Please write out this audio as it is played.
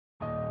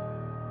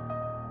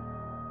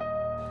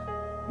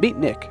Meet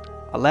Nick,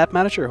 a lab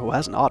manager who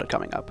has an audit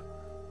coming up.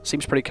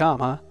 Seems pretty calm,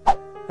 huh?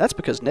 That's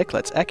because Nick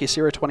lets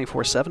Acusera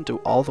 24/7 do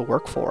all the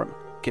work for him,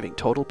 giving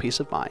total peace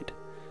of mind.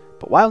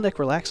 But while Nick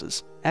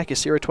relaxes,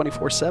 Acusera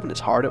 24/7 is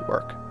hard at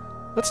work.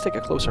 Let's take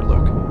a closer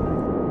look.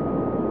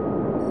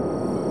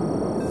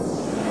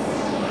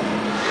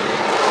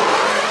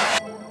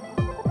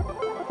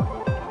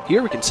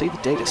 Here we can see the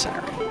data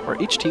center,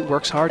 where each team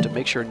works hard to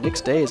make sure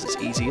Nick's day is as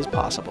easy as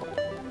possible.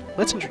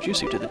 Let's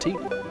introduce you to the team.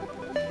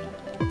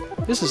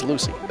 This is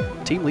Lucy,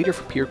 team leader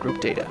for peer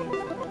group data.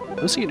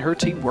 Lucy and her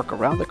team work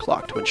around the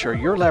clock to ensure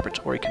your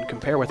laboratory can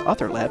compare with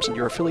other labs in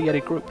your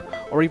affiliated group,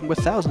 or even with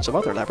thousands of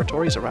other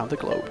laboratories around the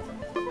globe.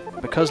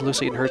 Because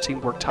Lucy and her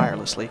team work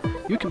tirelessly,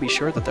 you can be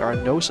sure that there are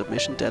no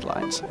submission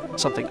deadlines,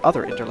 something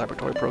other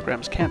interlaboratory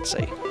programs can't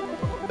say.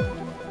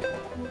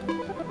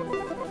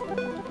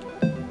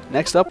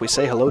 Next up, we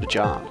say hello to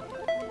John.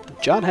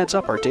 John heads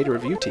up our data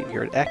review team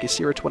here at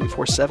Acusera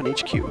 24/7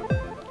 HQ.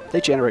 They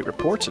generate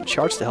reports and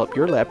charts to help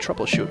your lab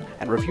troubleshoot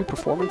and review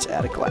performance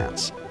at a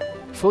glance.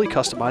 Fully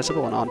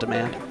customizable and on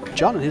demand,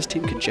 John and his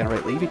team can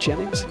generate Levy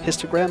Jennings,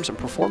 histograms, and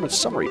performance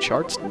summary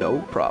charts no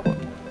problem.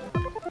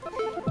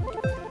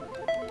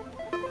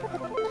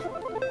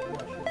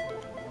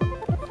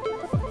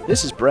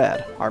 This is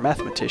Brad, our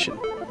mathematician,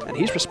 and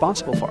he's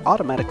responsible for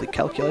automatically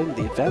calculating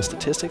the advanced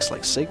statistics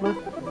like sigma,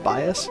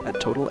 bias, and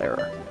total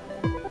error.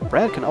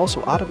 Brad can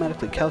also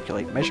automatically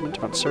calculate measurement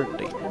of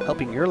uncertainty,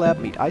 helping your lab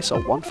meet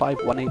ISO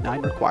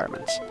 15189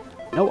 requirements.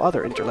 No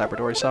other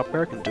interlaboratory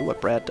software can do what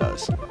Brad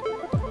does.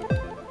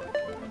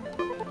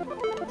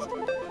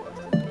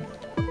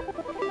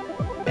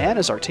 Anne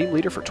is our team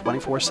leader for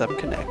 24/7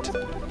 Connect.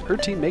 Her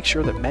team makes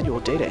sure that manual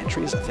data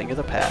entry is a thing of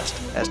the past,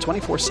 as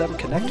 24/7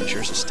 Connect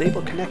ensures a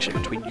stable connection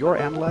between your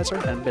analyzer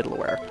and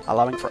middleware,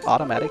 allowing for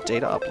automatic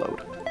data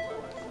upload.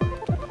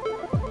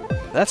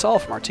 That's all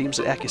from our teams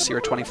at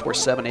Acusera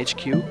 24/7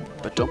 HQ,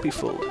 but don't be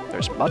fooled,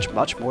 there's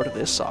much more to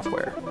this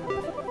software.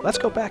 Let's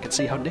go back and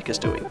see how Nick is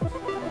doing.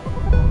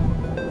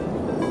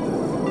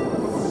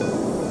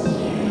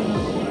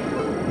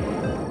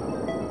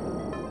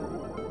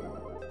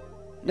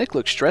 Nick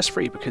looks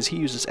stress-free because he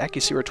uses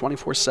Acusera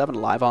 24/7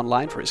 Live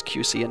Online for his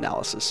QC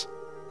analysis.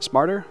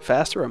 Smarter,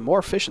 faster, and more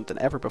efficient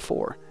than ever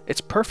before, it's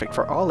perfect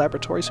for all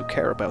laboratories who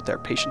care about their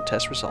patient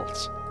test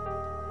results.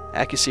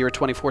 Acusera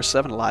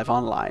 24/7 Live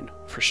Online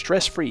for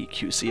stress-free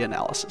QC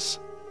analysis.